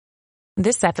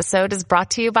This episode is brought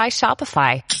to you by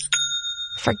Shopify.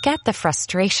 Forget the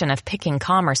frustration of picking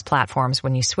commerce platforms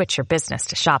when you switch your business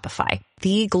to Shopify,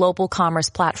 the global commerce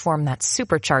platform that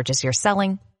supercharges your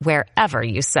selling wherever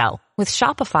you sell. With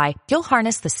Shopify, you'll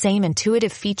harness the same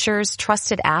intuitive features,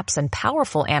 trusted apps, and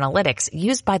powerful analytics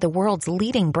used by the world's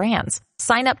leading brands.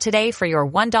 Sign up today for your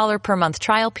 $1 per month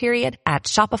trial period at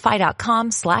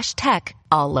shopify.com/tech,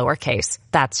 all lowercase.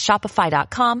 That's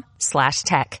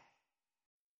shopify.com/tech.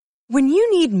 When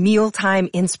you need mealtime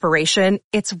inspiration,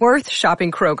 it's worth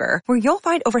shopping Kroger, where you'll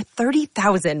find over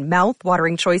 30,000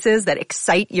 mouth-watering choices that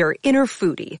excite your inner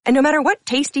foodie. And no matter what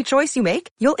tasty choice you make,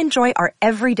 you'll enjoy our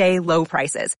everyday low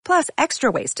prices, plus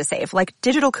extra ways to save, like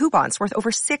digital coupons worth over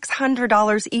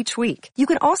 $600 each week. You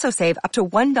can also save up to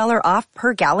 $1 off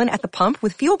per gallon at the pump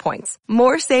with fuel points.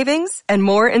 More savings and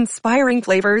more inspiring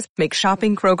flavors make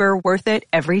shopping Kroger worth it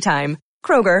every time.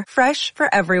 Kroger, fresh for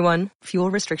everyone.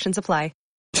 Fuel restrictions apply.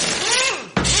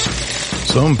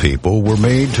 Some people were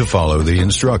made to follow the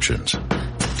instructions.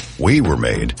 We were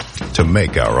made to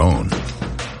make our own.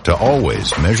 To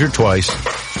always measure twice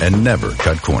and never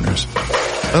cut corners.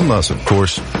 Unless, of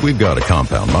course, we've got a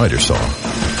compound miter saw.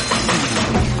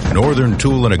 Northern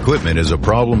Tool and Equipment is a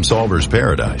problem solver's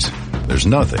paradise. There's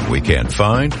nothing we can't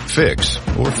find, fix,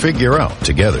 or figure out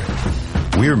together.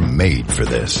 We're made for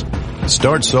this.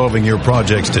 Start solving your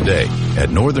projects today at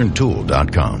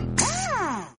northerntool.com.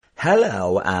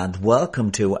 Hello and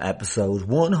welcome to episode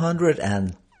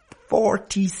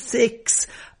 146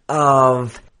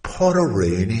 of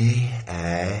Potterini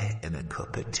in a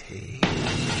Cup of Tea.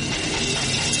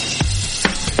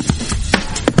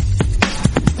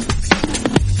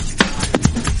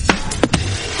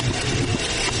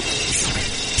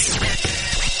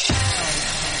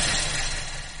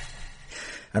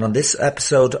 And on this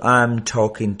episode I'm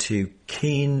talking to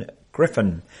Cian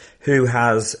Griffin, who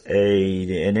has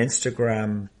an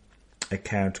Instagram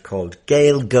account called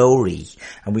Gael Gorey,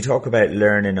 and we talk about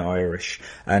learning Irish.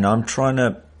 And I'm trying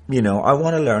to, I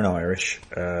want to learn Irish.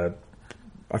 I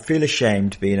feel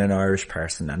ashamed being an Irish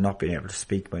person and not being able to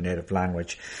speak my native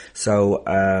language. So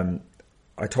I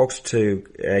talked to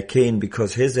Cian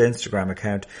because his Instagram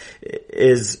account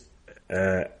is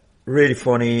really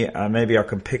funny, and maybe I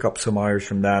can pick up some Irish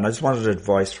from that. And I just wanted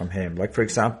advice from him. Like, for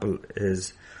example,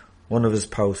 one of his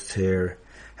posts here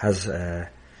has a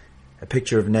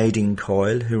picture of Nadine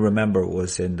Coyle, who, remember,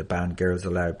 was in the band Girls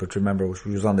Aloud, but remember, she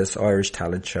was on this Irish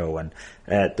talent show, and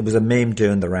there was a meme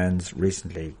doing the rounds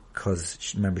recently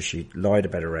because, remember, she lied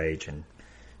about her age and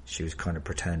she was kind of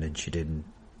pretending she didn't.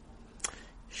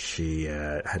 She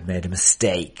had made a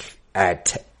mistake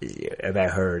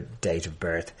about her date of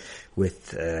birth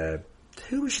with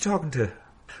who was she talking to?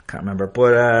 Can't remember,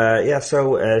 but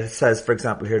so it says, for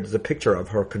example, here there's a picture of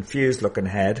her confused looking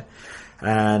head,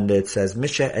 and it says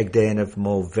Misha ag déanamh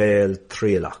mo bhéal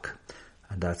tríoch,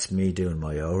 and that's me doing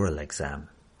my oral exam.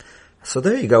 So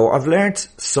there you go, I've learnt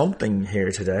something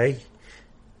here today.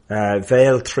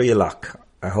 Bhéal tríoch,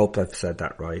 I hope I've said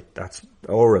that right. That's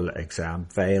oral exam,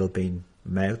 bhéal being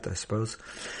mouth, I suppose.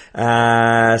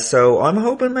 So I'm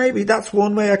hoping maybe that's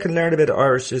one way I can learn a bit of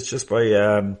Irish, is just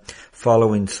by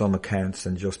following some accounts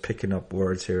and just picking up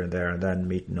words here and there, and then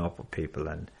meeting up with people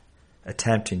and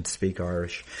attempting to speak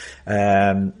Irish.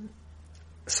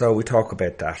 So we talk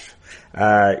about that.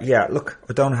 Look,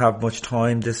 I don't have much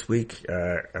time this week.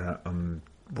 I'm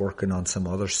working on some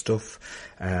other stuff,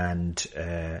 and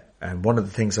one of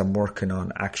the things I'm working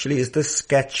on actually is this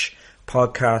sketch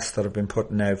podcast that I've been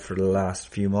putting out for the last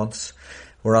few months.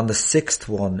 We're on the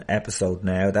 6th episode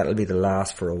now. That'll be the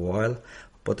last for a while.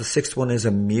 But the 6th one is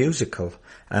a musical.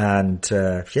 And,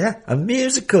 a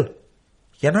musical.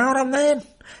 You know what I mean?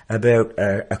 About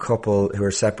a couple who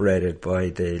are separated by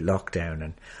the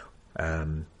lockdown.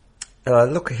 And,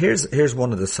 look, here's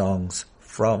one of the songs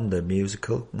from the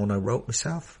musical, one I wrote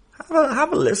myself.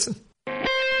 Have a listen.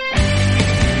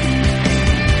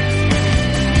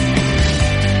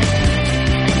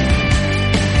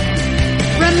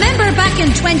 Remember back in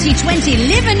 2020,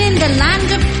 living in the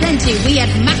land of plenty, we had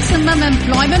maximum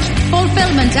employment,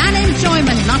 fulfillment and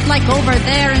enjoyment, not like over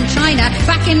there in China.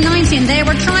 Back in 19 they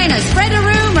were trying to spread a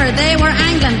rumour they were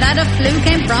angling that a flu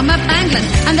came from a pangolin,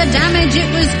 and the damage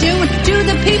it was doing to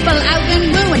the people out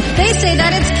in ruin. They say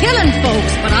that it's killing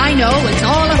folks, but I know it's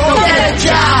all a Go get a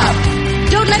job!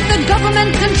 Don't let the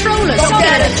government control us. Go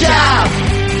get a job!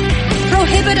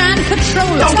 Prohibit and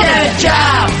control us. Go get a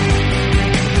job!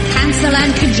 cancel and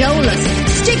cajole us.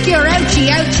 Stick your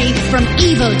ouchie from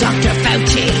evil Dr.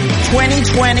 Fauci.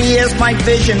 2020 is my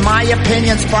vision. My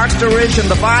opinion sparks derision.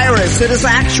 The virus, it is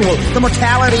actual. The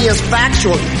mortality is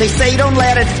factual. They say don't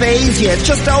let it faze you. It's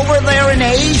just over there in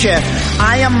Asia.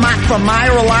 I am Mac for my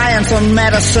reliance on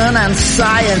medicine and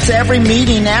science. Every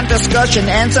meeting and discussion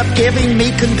ends up giving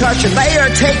me concussion. They are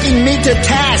taking me to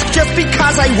task just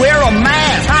because I wear a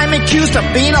mask. I'm accused of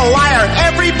being a liar.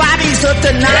 Everybody's a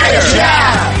denier. Get a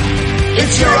job.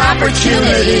 It's your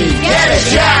opportunity. Get a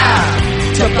job.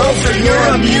 To bolster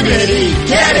your immunity.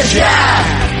 Get a job.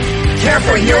 Care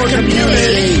for your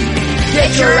community.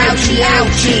 Get your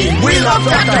ouchie. We love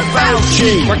Dr.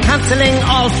 Fauci. We're cancelling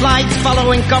all flights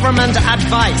following government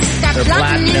advice. They're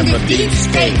plotting in the deep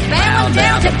state, bowing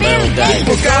down to Bill Gates.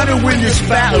 We're gonna win this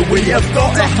battle. We have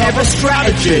got to have a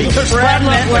strategy. Spread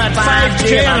network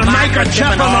 5G and a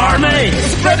microchip army.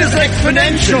 Spread is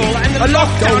exponential and the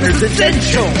lockdown is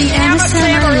essential. The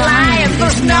MSM are lying,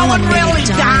 there's no one really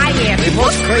dying. We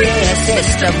must create a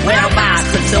system where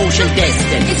mask and social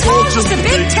distance. It's all just a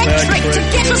big tech trick to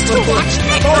get us to watch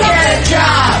Netflix. Go get a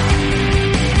job!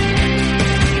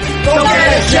 Go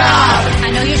get a job! I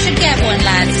know you should get one,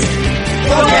 lads.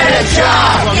 Go get a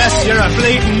job! Unless you're a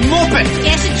bleeding muppet.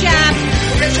 Get a job.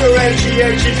 Get your ouchie.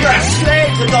 You're a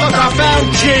slave to Dr.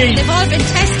 Fauci. They've all been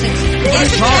tested. What are you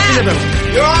talking about?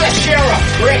 You're all a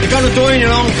sheriff, prick. You're gonna die in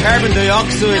your own carbon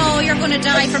dioxide. No, you're going to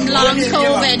die from long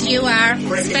COVID, you are.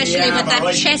 Especially with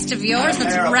that chest of yours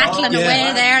that's rattling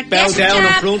away there. Bow Get a down in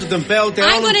jab. front of them, bow down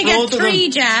I'm going to in get front of them. 3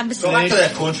 jabs. Go back to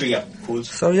that country, you fools.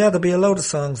 So yeah, there'll be a load of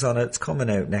songs on it. It's coming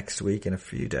out next week in a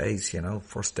few days,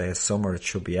 first day of summer it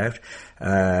should be out.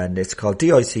 And it's called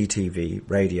DICTV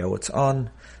Radio. It's on,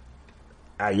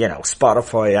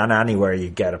 Spotify and anywhere you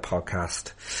get a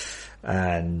podcast.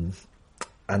 And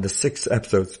the 6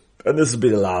 episodes, and this will be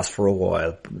the last for a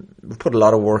while. We've put a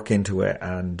lot of work into it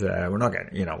and, we're not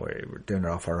getting, we're doing it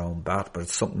off our own bat, but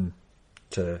it's something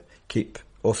to keep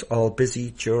us all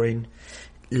busy during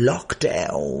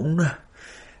lockdown.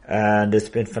 And it's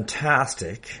been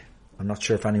fantastic. I'm not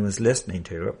sure if anyone's listening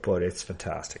to it, but it's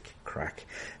fantastic. Crack.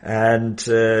 And,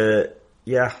 so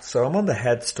I'm on the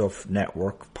Head Stuff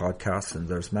Network podcast, and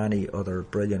there's many other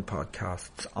brilliant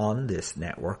podcasts on this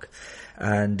network.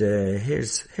 And,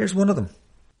 here's one of them.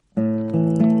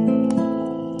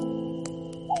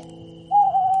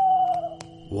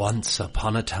 Once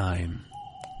upon a time.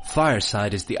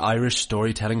 Fireside is the Irish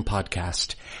storytelling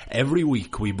podcast. Every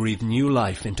week we breathe new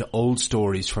life into old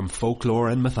stories from folklore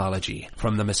and mythology,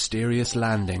 from the mysterious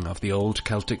landing of the old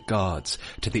Celtic gods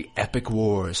to the epic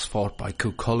wars fought by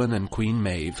Cuchulainn and Queen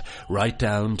Maeve, right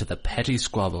down to the petty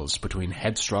squabbles between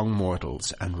headstrong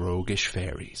mortals and roguish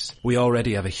fairies. We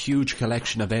already have a huge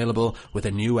collection available with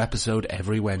a new episode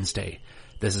every Wednesday.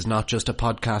 This is not just a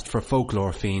podcast for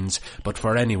folklore fiends, but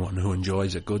for anyone who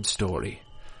enjoys a good story.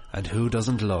 And who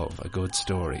doesn't love a good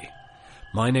story?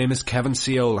 My name is Kevin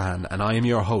C. Olahan, and I am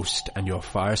your host and your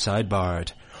fireside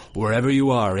bard. Wherever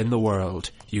you are in the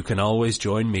world, you can always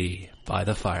join me by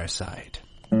the fireside.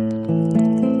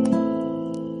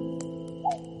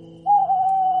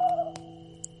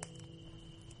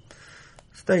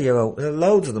 So there you go. There are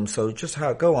loads of them, so just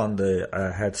go on the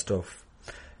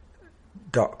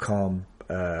headstuff.com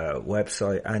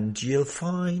website and you'll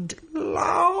find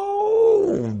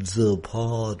loads of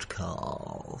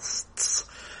podcasts.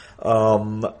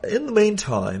 In the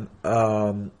meantime,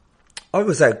 I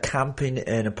was out camping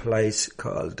in a place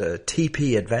called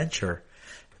TP Adventure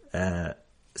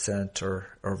Centre,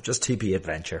 or just TP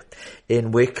Adventure,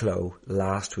 in Wicklow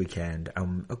last weekend,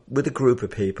 with a group of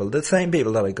people, the same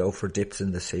people that I go for dips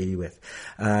in the sea with,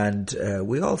 and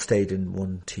we all stayed in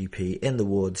one TP in the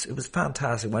woods. It was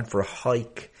fantastic. Went for a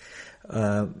hike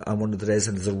on one of the days,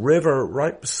 and there's a river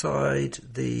right beside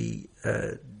the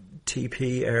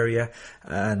TP area,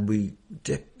 and we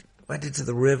went into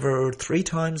the river 3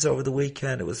 times over the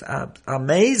weekend. It was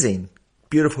amazing,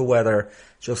 beautiful weather,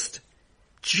 just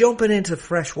jumping into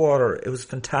fresh water. It was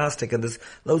fantastic. And there's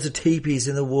loads of teepees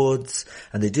in the woods,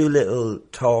 and they do little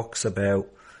talks about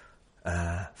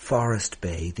forest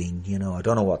bathing. I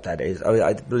don't know what that is.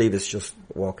 I believe it's just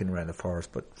walking around the forest,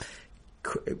 but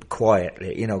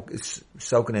quietly, it's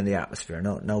soaking in the atmosphere,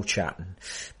 no chatting,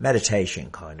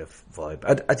 meditation kind of vibe.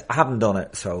 I haven't done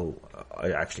it, so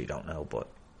I actually don't know, but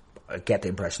I get the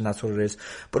impression that's what it is.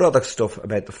 But other stuff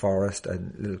about the forest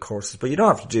and little courses, but you don't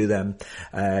have to do them,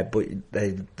 but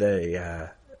they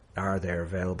are there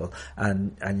available,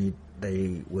 and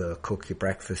they will cook you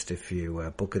breakfast if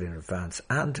you book it in advance,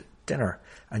 and dinner,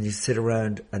 and you sit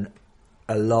around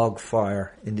a log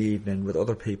fire in the evening with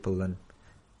other people and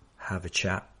have a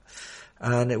chat.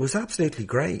 and it was absolutely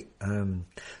great.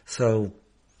 So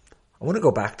I want to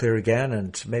go back there again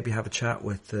and maybe have a chat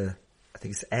with, I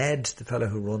think it's Ed, the fellow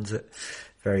who runs it.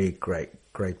 Very great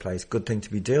place. Good thing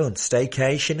to be doing.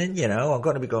 Staycationing, you know. I'm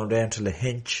going to be going down to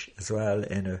Lahinch as well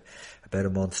in about a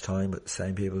month's time with the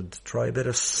same people to try a bit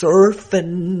of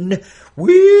surfing.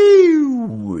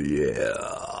 Woo!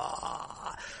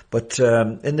 Yeah. But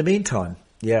in the meantime,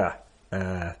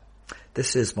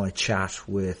 this is my chat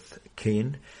with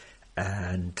Cian,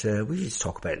 and we just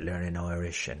talk about learning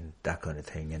Irish and that kind of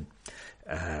thing, and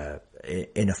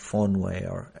in a fun way,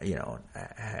 or, you know,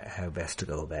 how best to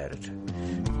go about it.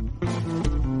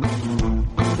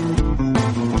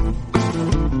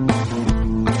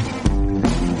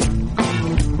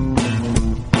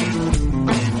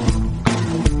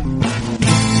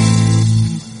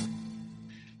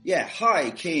 Yeah,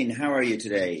 hi, Cian. How are you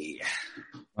today?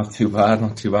 Not too bad.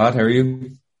 How are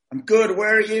you? I'm good.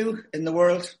 Where are you in the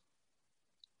world?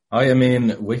 I am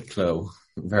in Wicklow.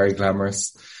 Very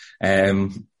glamorous.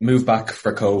 Moved back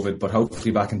for COVID, but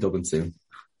hopefully back in Dublin soon.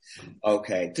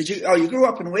 Okay. You grew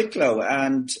up in Wicklow,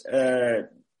 and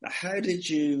how did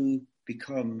you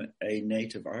become a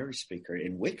native Irish speaker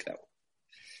in Wicklow?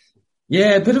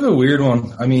 Yeah, a bit of a weird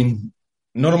one. I mean,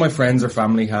 none of my friends or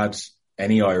family had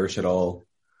any Irish at all.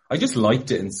 I just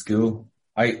liked it in school.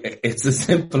 It's as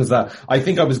simple as that. I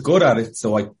think I was good at it,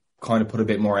 so I kind of put a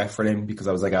bit more effort in because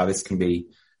I was like, this can be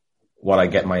what I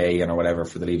get my A in or whatever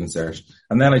for the Leaving Cert.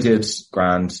 And then I did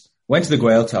grand, went to the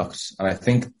Gaeltacht, and I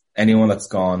think anyone that's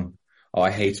gone,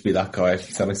 I hate to be that guy, I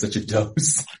sound like such a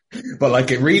dose. But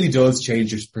like, it really does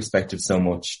change your perspective so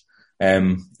much.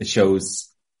 It shows,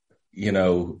 you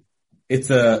know, it's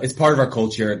part of our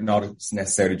culture, not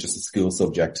necessarily just a school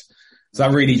subject. So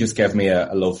that really just gave me a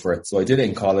love for it. So I did it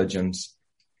in college, and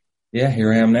yeah,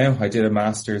 here I am now. I did a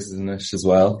master's in it as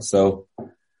well. So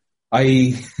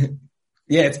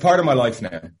it's part of my life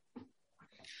now.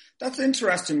 That's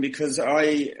interesting because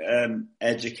I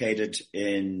educated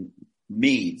in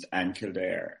Meath and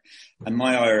Kildare, and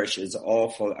my Irish is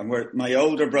awful. And my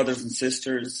older brothers and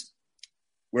sisters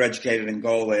were educated in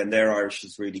Galway, and their Irish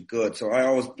is really good. So I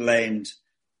always blamed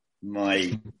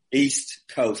my East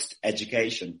Coast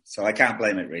education. So I can't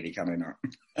blame it really, can I not?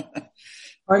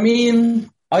 I mean,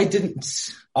 I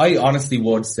honestly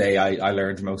would say I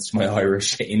learned most of my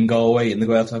Irish in Galway in the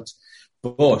Gaeltacht.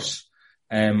 But,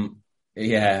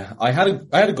 I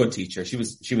had a good teacher. She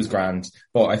was grand,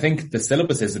 but I think the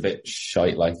syllabus is a bit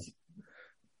shite. Like,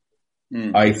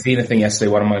 I seen a thing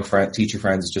yesterday. One of my teacher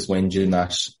friends is just whinging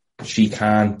that she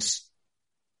can't.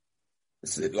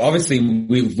 Obviously,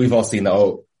 we've all seen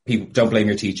that. People don't blame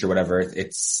your teacher, whatever.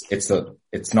 It's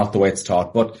not the way it's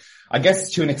taught, but I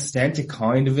guess to an extent it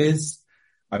kind of is.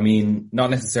 I mean, not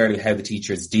necessarily how the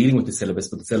teacher is dealing with the syllabus,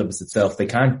 but the syllabus itself. They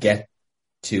can't get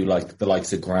to like the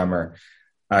likes of grammar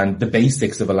and the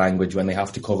basics of a language when they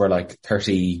have to cover like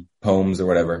 30 poems or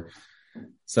whatever.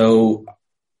 So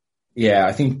yeah,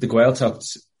 I think the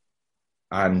Gaeltacht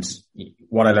and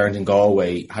what I learned in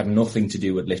Galway had nothing to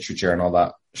do with literature and all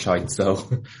that shite. So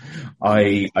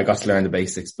I got to learn the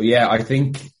basics. But yeah, I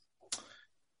think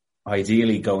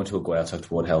ideally going to a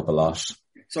Gaeltacht would help a lot.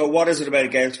 So what is it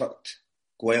about Gaeltacht,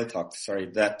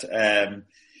 that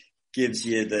gives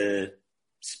you the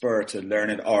spur to learn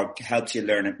it, or helps you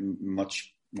learn it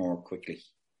much more quickly?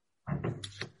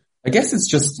 I guess it's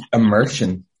just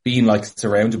immersion, being like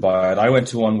surrounded by it. I went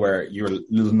to one where you're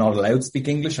not allowed to speak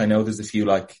English. I know there's a few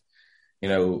like, you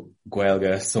know,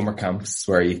 Gaelga summer camps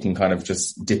where you can kind of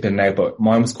just dip in and out, but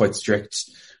mine was quite strict,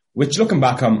 which looking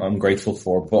back I'm grateful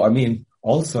for. But I mean,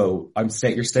 also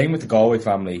you're staying with the Galway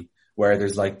family where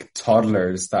there's like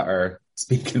toddlers that are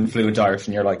speaking fluent Irish,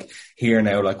 and you're like, here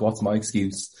now, like, what's my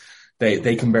excuse?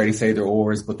 They can barely say their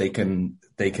O's, but they can,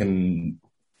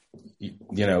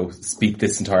 you know, speak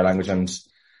this entire language, and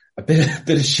a bit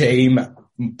of shame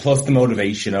plus the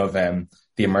motivation of, the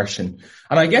immersion.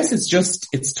 And I guess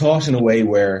it's taught in a way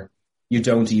where you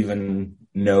don't even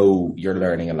know you're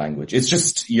learning a language. It's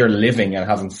just you're living and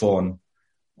having fun,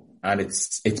 and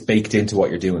it's baked into what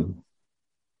you're doing,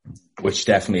 which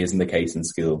definitely isn't the case in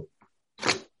school.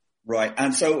 Right.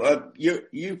 And so,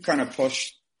 you kind of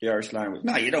push the Irish language.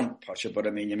 No, you don't push it, but I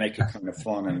mean, you make it kind of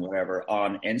fun and whatever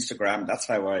on Instagram. That's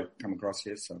how I come across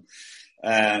you. So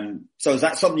is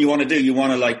that something you want to do? You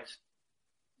want to like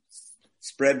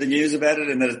spread the news about it,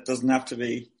 and that it doesn't have to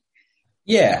be?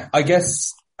 Yeah, I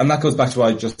guess. And that goes back to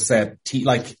what I just said,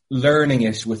 like learning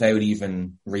it without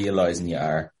even realizing you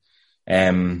are.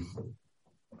 And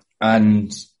I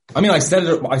mean, I set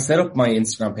up my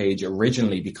Instagram page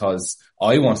originally because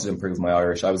I wanted to improve my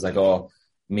Irish. I was like,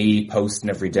 me posting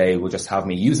every day will just have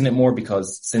me using it more,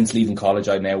 because since leaving college,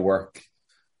 I now work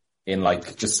in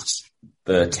like just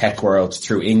the tech world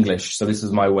through English. So this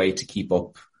is my way to keep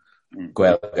up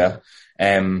Gaeilge.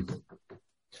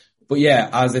 But yeah,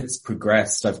 as it's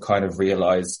progressed, I've kind of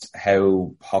realized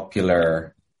how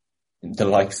popular the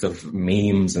likes of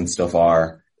memes and stuff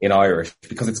are in Irish,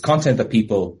 because it's content that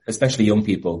people, especially young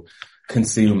people,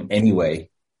 consume anyway,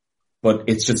 but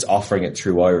it's just offering it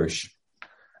through Irish.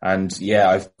 And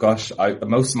yeah, most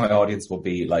of my audience will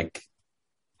be like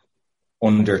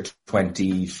under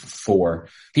 24,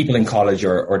 people in college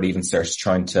or Leaving Cert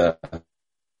trying to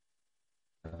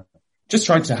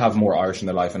have more Irish in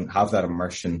their life and have that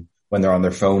immersion when they're on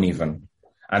their phone even.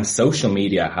 And social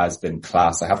media has been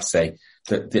class, I have to say.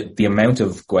 The amount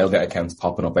of Gaeilge accounts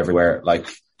popping up everywhere, like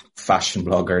fashion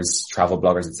bloggers, travel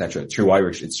bloggers, etc., through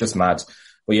Irish, it's just mad.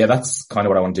 But yeah, that's kind of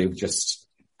what I want to do. Just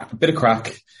a bit of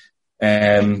crack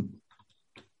through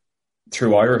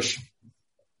Irish.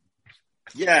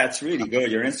 Yeah, it's really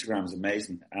good. Your Instagram's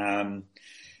amazing. You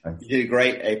did a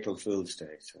great April Fool's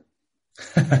Day. So.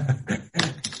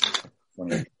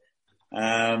 Funny.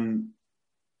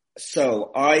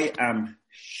 So I am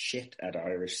shit at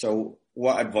Irish. So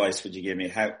what advice would you give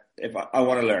me? If I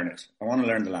want to learn it, I want to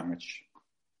learn the language.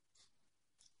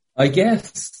 I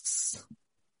guess,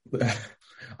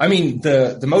 I mean,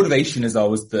 the motivation is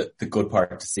always the good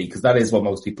part to see, because that is what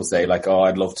most people say, like, oh,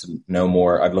 I'd love to know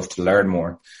more. I'd love to learn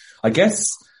more. I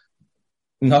guess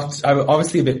I'm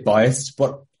obviously a bit biased,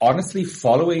 but honestly,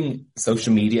 following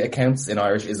social media accounts in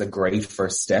Irish is a great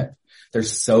first step.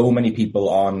 There's so many people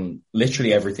on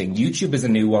literally everything. YouTube is a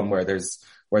new one where there's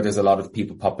a lot of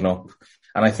people popping up.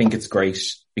 And I think it's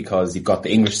great because you've got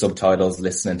the English subtitles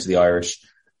listening to the Irish.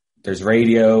 There's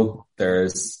radio.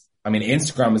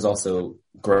 Instagram is also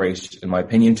great in my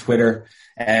opinion, Twitter.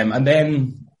 And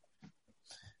then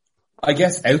I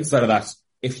guess outside of that,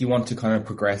 if you want to kind of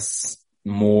progress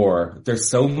more, there's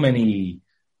so many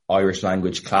Irish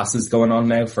language classes going on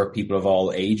now for people of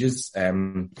all ages.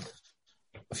 A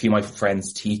few of my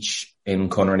friends teach in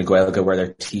Conor and Gaeilge, where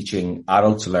they're teaching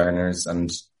adult learners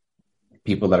and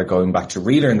people that are going back to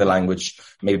relearn the language,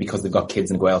 maybe because they've got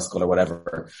kids in Gael school or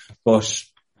whatever. But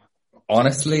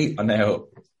honestly, I know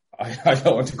I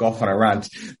don't want to go off on a rant,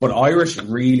 but Irish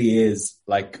really is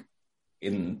like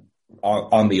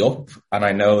on the up. And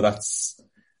I know that's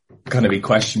going to be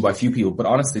questioned by a few people, but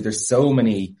honestly, there's so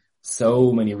many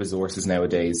resources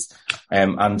nowadays.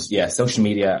 And yeah, social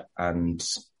media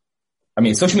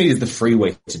social media is the free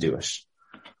way to do it.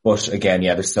 But again,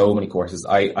 yeah, there's so many courses.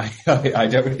 I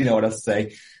don't really know what else to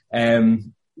say.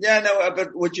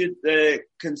 But would you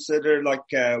consider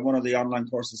like one of the online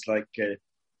courses, like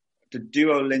did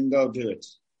Duolingo do it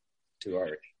to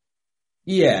Irish?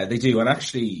 Yeah, they do. And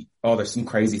actually, there's some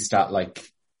crazy stat like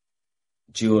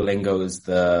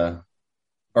Duolingo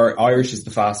Irish is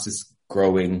the fastest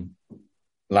growing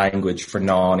language for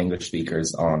non-English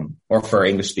speakers for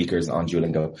English speakers on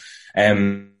Duolingo.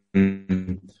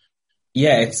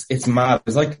 Yeah, it's mad.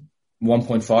 There's like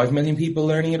 1.5 million people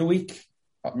learning it a week.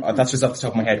 That's just off the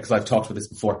top of my head because I've talked about this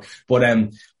before.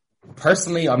 But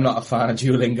personally, I'm not a fan of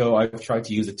Duolingo. I've tried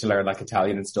to use it to learn like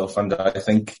Italian and stuff, and I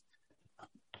think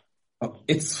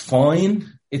it's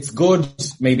fine. It's good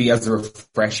maybe as a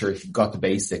refresher if you've got the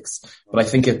basics, but I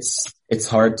think it's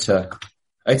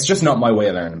just not my way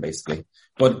of learning basically.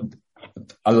 But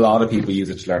a lot of people use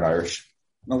it to learn Irish.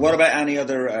 Now, what about any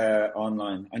other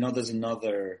online? I know there's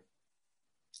another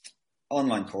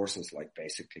online courses, like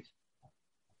basically.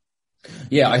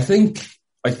 Yeah, I think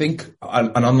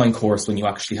an online course when you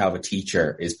actually have a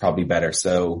teacher is probably better.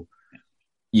 So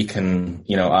you can,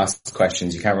 ask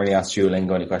questions. You can't really ask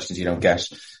Duolingo any questions you don't get.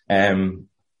 And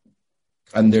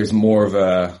there's more of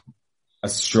a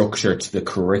structure to the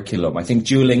curriculum. I think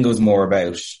Duolingo is more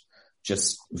about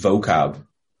just vocab.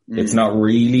 It's not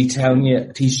really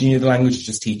teaching you the language, it's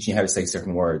just teaching you how to say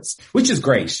certain words, which is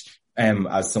great,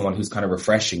 as someone who's kind of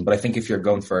refreshing. But I think if you're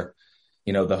going for,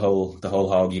 the whole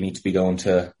hog, you need to be going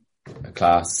to a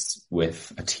class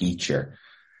with a teacher.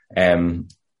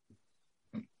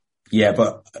 Yeah,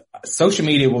 but social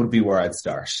media would be where I'd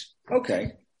start.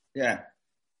 Okay. Yeah.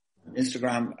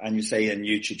 Instagram, and you say in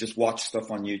YouTube, just watch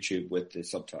stuff on YouTube with the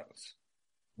subtitles.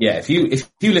 Yeah. If you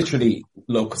literally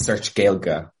search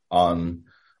Gaeilge on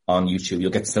YouTube,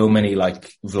 you'll get so many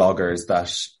like vloggers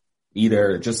that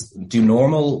either just do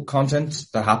normal content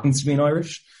that happens to be in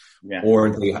Irish,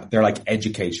 or they're like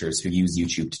educators who use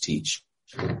YouTube to teach.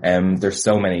 There's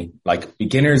so many like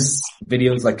beginners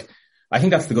videos. Like, I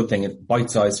think that's the good thing.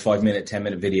 Bite-sized 5-minute,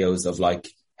 10-minute videos of like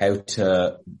how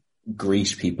to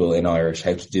greet people in Irish,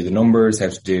 how to do the numbers, how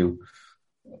to do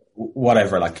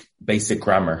whatever, like basic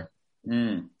grammar.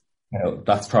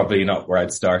 That's probably not where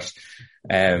I'd start.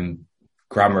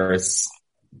 grammar,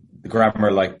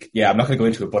 like, yeah, I'm not going to go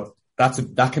into it, but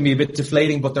that can be a bit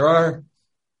deflating, but there are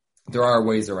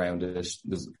ways around it.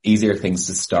 There's easier things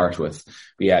to start with.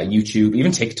 But yeah, YouTube,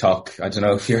 even TikTok. I don't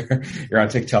know if you're on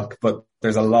TikTok, but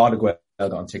there's a lot of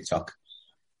Gaeilge on TikTok.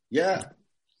 Yeah.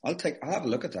 I'll have a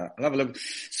look at that. I'll have a look.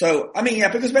 So, I mean, yeah,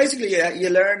 because basically you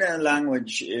learn a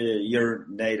language, your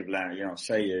native language, you know,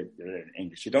 say you learn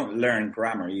English. You don't learn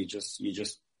grammar. You just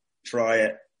try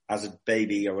it as a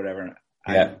baby or whatever.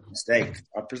 And mistake.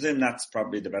 I presume that's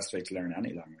probably the best way to learn any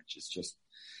language. It's just,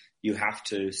 you have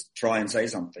to try and say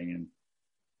something and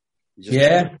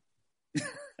and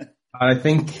I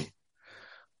think,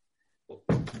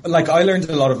 like, I learned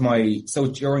a lot of so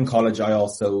during college, I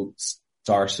also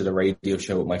started a radio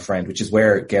show with my friend, which is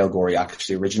where Gaeilge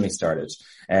actually originally started,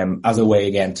 as a way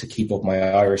again to keep up my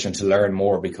Irish and to learn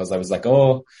more, because I was like,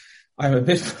 oh, I'm a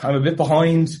bit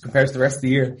behind compared to the rest of the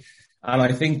year. And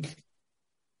I think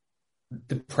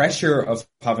the pressure of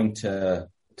having to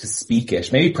speak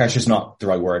it, maybe pressure's not the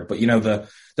right word, but you know, the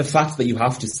fact that you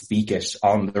have to speak it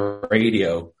on the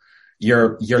radio,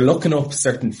 you're looking up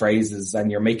certain phrases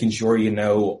and you're making sure you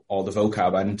know all the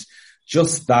vocab, and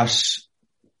just that,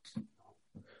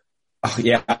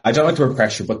 I don't like the word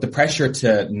pressure, but the pressure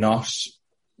to not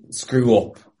screw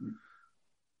up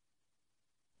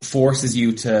forces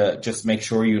you to just make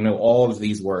sure you know all of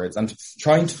these words, and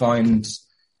trying to find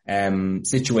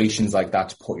situations like that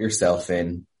to put yourself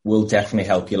in will definitely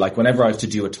help you. Like, whenever I have to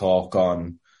do a talk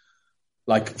on,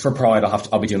 like, for Pride,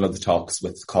 I'll be doing other talks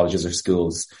with colleges or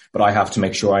schools, but I have to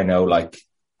make sure I know, like,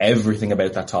 everything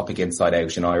about that topic inside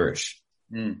out in Irish.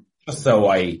 Just so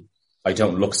I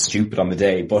don't look stupid on the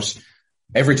day. But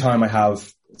every time I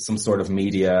have some sort of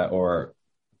media or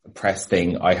press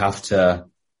thing, I have to,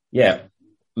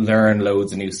 learn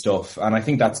loads of new stuff. And I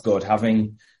think that's good,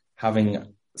 having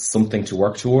something to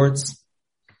work towards.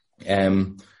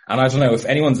 And I don't know if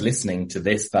anyone's listening to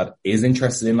this that is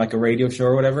interested in, like, a radio show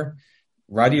or whatever.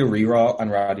 Radio Rerá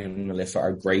and Radio Nalifa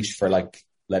are great for, like,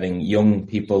 letting young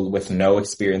people with no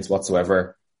experience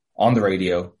whatsoever on the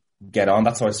radio get on.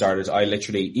 That's how I started. I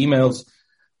literally emailed.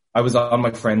 I was on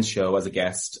my friend's show as a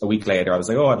guest. A week later, I was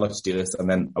like, oh, I'd like to do this. And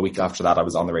then a week after that, I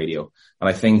was on the radio. And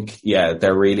I think,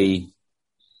 they're really,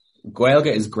 Gaeilge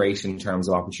is great in terms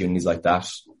of opportunities like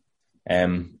that.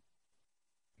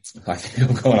 I think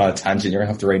I'm going on a tangent. You're going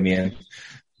to have to rein me in.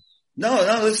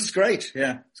 No, this is great.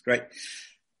 Yeah, it's great.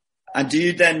 And do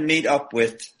you then meet up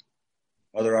with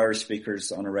other Irish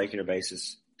speakers on a regular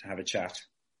basis to have a chat?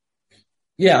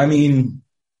 Yeah, I mean,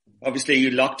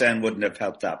 obviously lockdown wouldn't have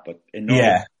helped that, but in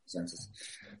normal senses.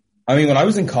 I mean, when I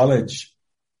was in college,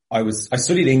 I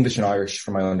studied English and Irish for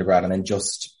my undergrad, and then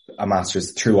just a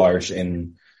master's through Irish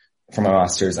for my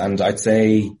master's. And I'd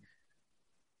say,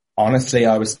 honestly,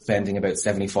 I was spending about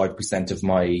 75% of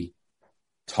my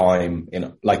time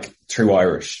through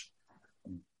Irish,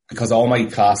 because all my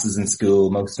classes in school,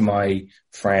 most of my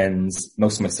friends,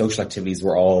 most of my social activities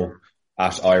were all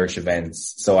at Irish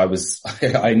events. So I'd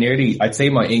say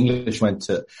my English went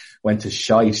to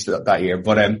shite that year.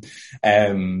 But,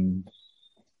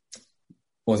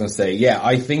 what was I going to say? Yeah,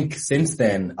 I think since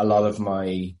then, a lot of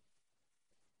my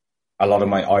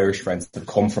Irish friends have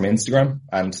come from Instagram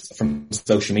and from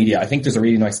social media. I think there's a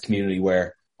really nice community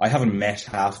where I haven't met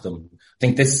half them. I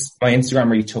think my Instagram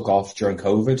really took off during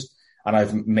COVID, and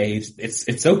I've made,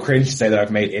 it's so cringe to say that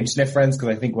I've made internet friends,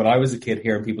 because I think when I was a kid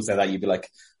hearing people say that, you'd be like,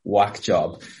 whack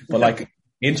job. But like,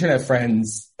 internet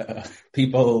friends,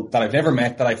 people that I've never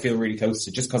met that I feel really close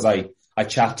to, just because I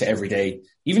chat to every day.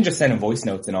 Even just sending voice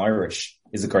notes in Irish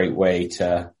is a great way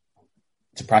to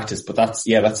practice. But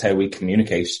that's how we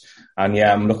communicate. And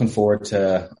I'm looking forward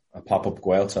to a pop-up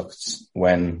Gaeltacht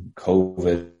when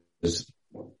COVID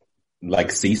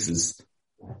ceases.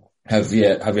 Have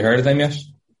you heard of them yet?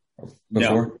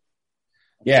 Before? No.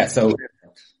 Yeah, so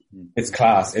it's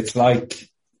class. It's like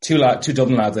two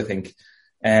Dublin lads, I think.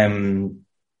 They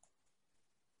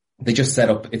just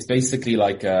set up, it's basically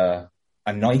like a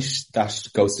night that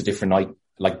goes to different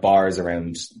bars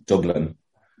around Dublin.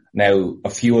 Now, a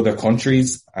few other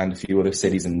countries and a few other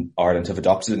cities in Ireland have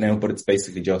adopted it now, but it's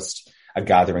basically just a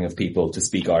gathering of people to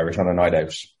speak Irish on a night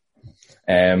out.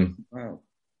 Wow.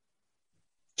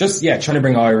 Just, trying to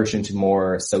bring Irish into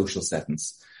more social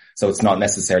settings. So it's not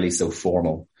necessarily so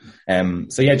formal.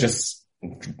 Just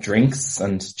drinks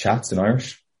and chats in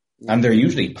Irish. And they're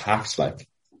usually packed, like.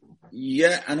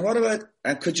 Yeah, and what about,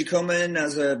 could you come in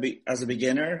as a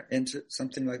beginner into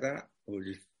something like that? Or would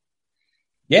you?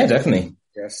 Yeah, definitely.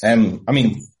 Yes. I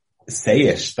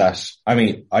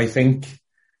think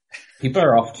people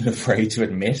are often afraid to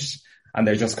admit, and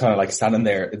they're just kind of like standing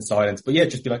there in silence. But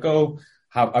just be like,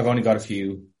 I've only got a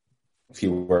few a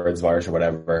few words of Irish or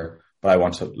whatever, but I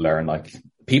want to learn. Like,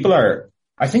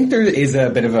 I think there is a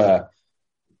bit of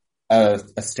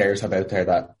a stereotype out there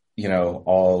that, you know,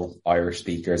 all Irish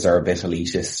speakers are a bit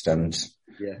elitist and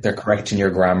they're correcting your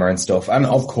grammar and stuff. And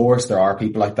of course there are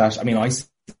people like that. I mean, I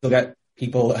still get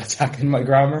people attacking my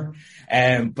grammar,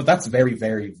 but that's very,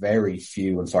 very, very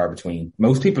few and far between.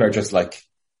 Most people are just like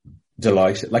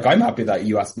delighted. Like, I'm happy that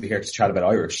you asked me here to chat about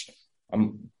Irish.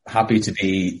 I'm happy to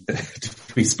be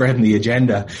spreading the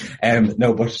agenda.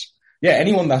 No, but yeah,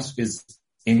 anyone that is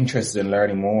interested in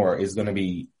learning more is going to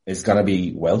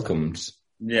be welcomed.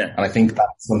 Yeah. And I think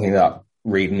that's something that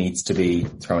really needs to be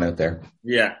thrown out there.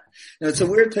 Yeah. No, it's a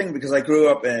weird thing because I grew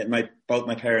up, both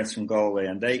my parents from Galway,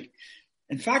 and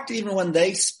in fact, even when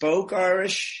they spoke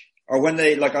Irish, or when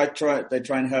they try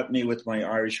and help me with my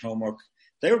Irish homework,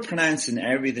 they were pronouncing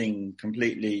everything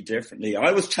completely differently.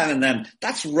 I was telling them,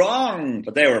 that's wrong,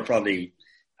 but they were probably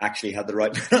actually had the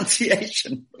right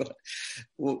pronunciation.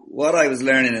 What I was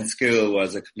learning in school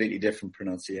was a completely different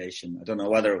pronunciation. I don't know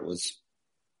whether it was,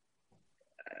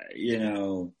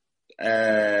 in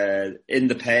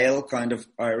the Pale kind of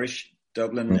Irish,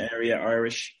 Dublin area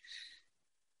Irish,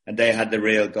 and they had the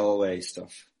real Galway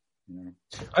stuff. You know?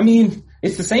 I mean,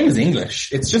 it's the same as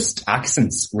English. It's just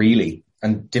accents, really,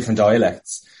 and different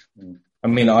dialects. I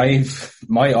mean,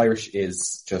 my Irish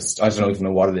is just, I don't even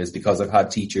know what it is, because I've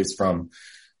had teachers from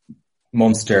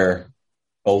Munster,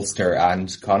 Ulster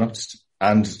and Connacht.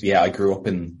 And yeah, I grew up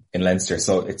in Leinster.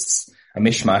 So it's a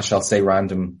mishmash. I'll say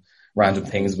random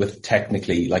things with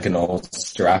technically like an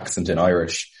Ulster accent in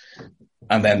Irish.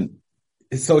 And then,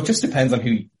 so it just depends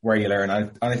on where you learn.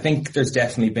 And I think there's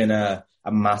definitely been a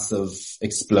massive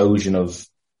explosion of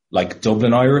like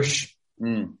Dublin Irish.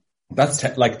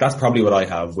 That's probably what I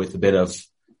have with a bit of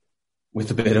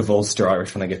Ulster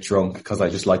Irish when I get drunk, because I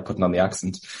just like putting on the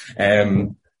accent.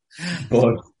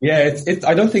 But yeah,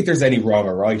 I don't think there's any wrong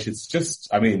or right. It's just,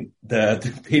 I mean,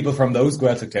 the people from those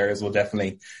Gaeltacht areas will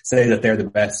definitely say that they're the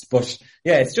best. But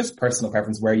yeah, it's just personal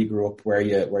preference, where you grew up, where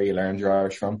you learned your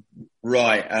Irish from.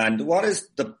 Right. And what is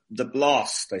the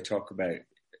blos they talk about?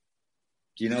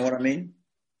 Do you know what I mean?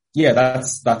 Yeah,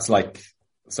 that's like,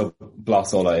 so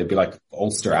Blosola, it'd be like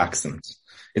Ulster accent.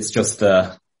 It's just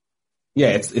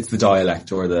it's the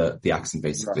dialect or the accent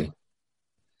basically. Right.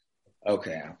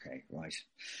 Okay, right.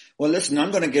 Well, listen,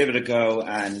 I'm going to give it a go,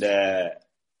 and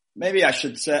maybe I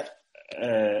should set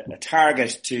a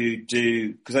target to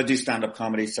do, because I do stand-up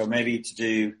comedy, so maybe to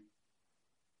do,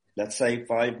 let's say,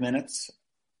 5 minutes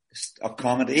of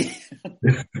comedy.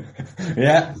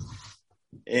 Yeah.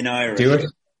 In Irish. Do it.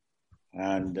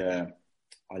 And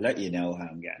I'll let you know how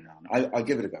I'm getting on. I'll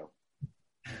give it a go.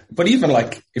 But even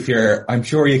like, I'm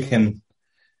sure you can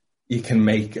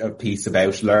make a piece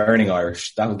about learning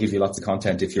Irish. That'll give you lots of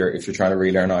content if you're trying to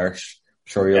relearn Irish. I'm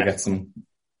sure you'll get some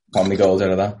comedy gold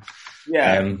out of that.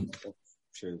 Yeah.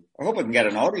 True. I hope I can get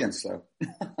an audience though.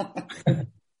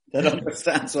 That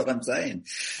understands what I'm saying.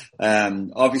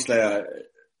 Obviously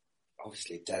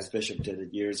Des Bishop did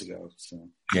it years ago. So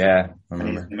yeah, I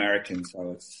remember. He's an American,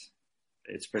 so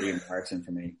it's pretty embarrassing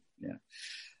for me. Yeah.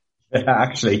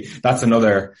 Actually, that's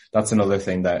another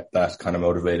thing that kind of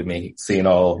motivated me, seeing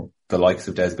all the likes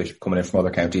of Des Bishop coming in from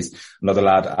other counties. Another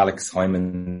lad, Alex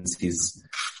Hymans,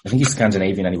 I think he's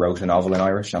Scandinavian and he wrote a novel in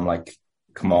Irish. I'm like,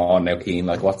 come on now, Cian,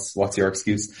 like what's your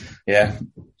excuse? Yeah.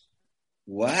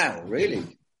 Wow,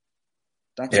 really?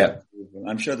 That's unbelievable.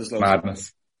 I'm sure there's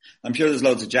madness. I'm sure there's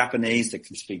loads of Japanese that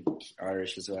can speak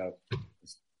Irish as well.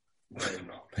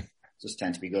 Just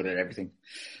tend to be good at everything.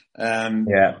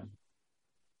 Yeah.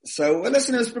 So, well,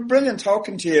 listen, it's been brilliant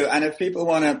talking to you. And if people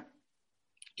want to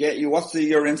get you, what's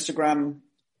your Instagram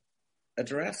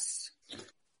address?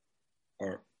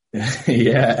 Or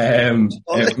username?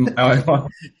 I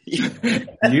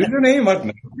don't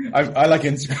know. I like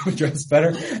Instagram address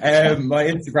better. My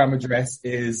Instagram address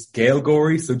is Gael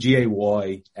Gorey, so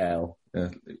Gayl.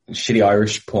 Shitty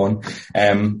Irish pun.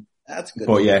 That's good.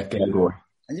 But yeah, Gael Gorey.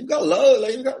 And you've got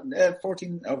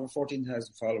over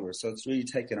 14,000 followers, so it's really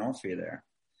taken off for you there.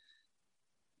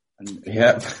 And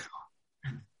yeah.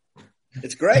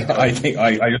 It's great. I think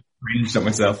I just cringed at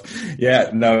myself.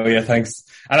 Yeah, no, yeah, thanks.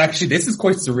 And actually, this is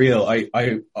quite surreal.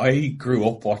 I grew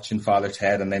up watching Father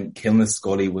Ted, and then Killing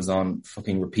Scully was on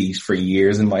fucking repeat for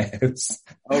years in my house.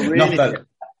 Oh, really? Not that,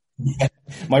 yeah,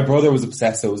 my brother was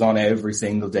obsessed, so it was on every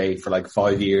single day for like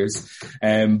 5 years.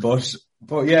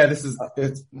 But yeah,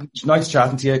 it's nice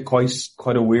chatting to you.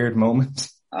 Quite a weird moment.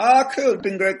 Oh, cool. It's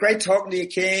been great talking to you,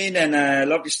 Cian, and I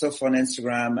love your stuff on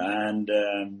Instagram, and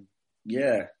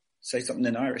yeah, say something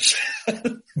in Irish.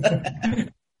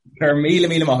 Míle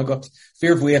maith agat.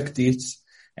 Fear bhuíocht dit.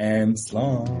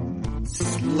 Slán.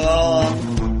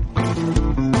 Slán.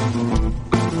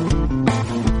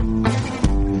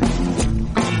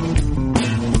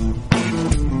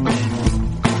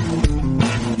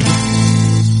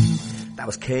 That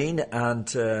was Keen,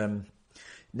 and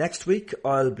next week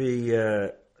I'll be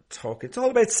talking. It's all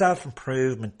about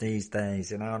self-improvement these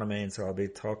days, you know what I mean? So I'll be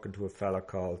talking to a fella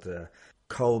called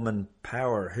Coleman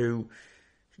Power, who,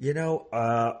 you know,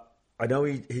 I know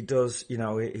he does, you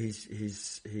know,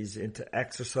 he's into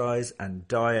exercise and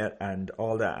diet and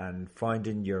all that, and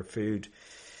finding your food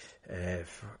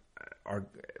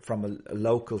from a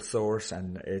local source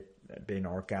and it being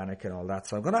organic and all that.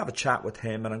 So I'm going to have a chat with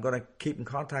him, and I'm going to keep in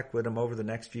contact with him over the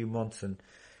next few months and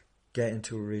get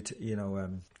into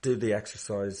do the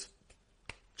exercise,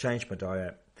 change my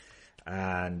diet,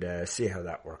 and see how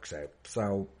that works out.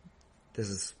 So this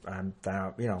is, going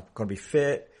to be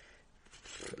fit,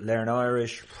 learn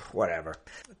Irish, whatever.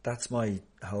 That's my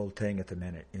whole thing at the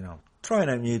minute, you know. Trying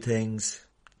out new things,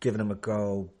 giving them a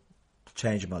go,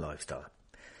 changing my lifestyle.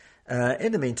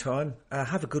 In the meantime,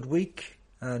 have a good week,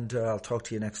 and I'll talk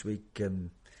to you next week.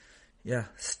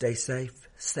 Stay safe,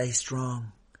 stay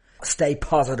strong, stay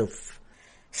positive.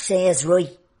 Say it's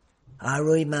right. All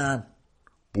right, man.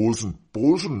 Buzzing,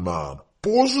 man.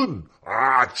 Buzzing.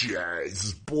 Ah,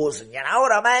 Jesus. Buzzing, you know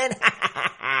what I mean?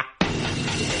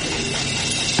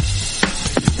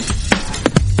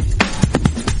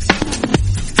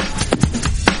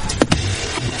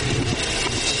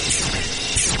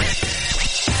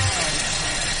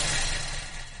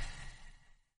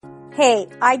 Hey,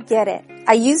 I get it.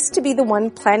 I used to be the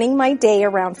one planning my day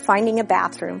around finding a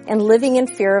bathroom and living in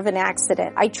fear of an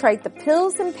accident. I tried the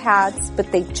pills and pads,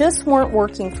 but they just weren't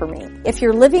working for me. If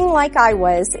you're living like I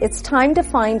was, it's time to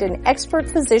find an expert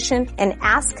physician and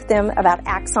ask them about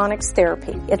Axonics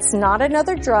therapy. It's not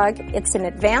another drug. It's an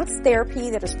advanced therapy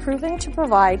that is proven to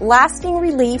provide lasting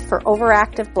relief for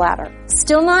overactive bladder.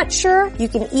 Still not sure? You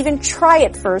can even try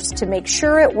it first to make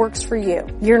sure it works for you.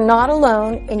 You're not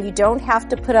alone, and you don't have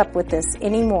to put up with this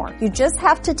anymore. You just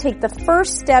have to take the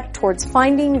first step towards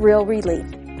finding real relief.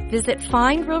 Visit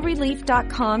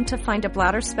findrealrelief.com to find a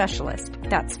bladder specialist.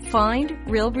 That's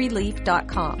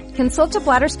findrealrelief.com. Consult a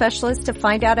bladder specialist to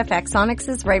find out if Axonics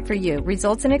is right for you.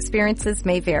 Results and experiences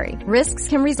may vary. Risks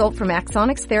can result from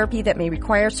Axonics therapy that may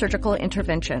require surgical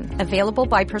intervention. Available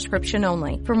by prescription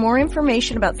only. For more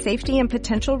information about safety and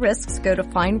potential risks, go to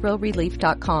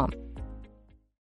findrealrelief.com.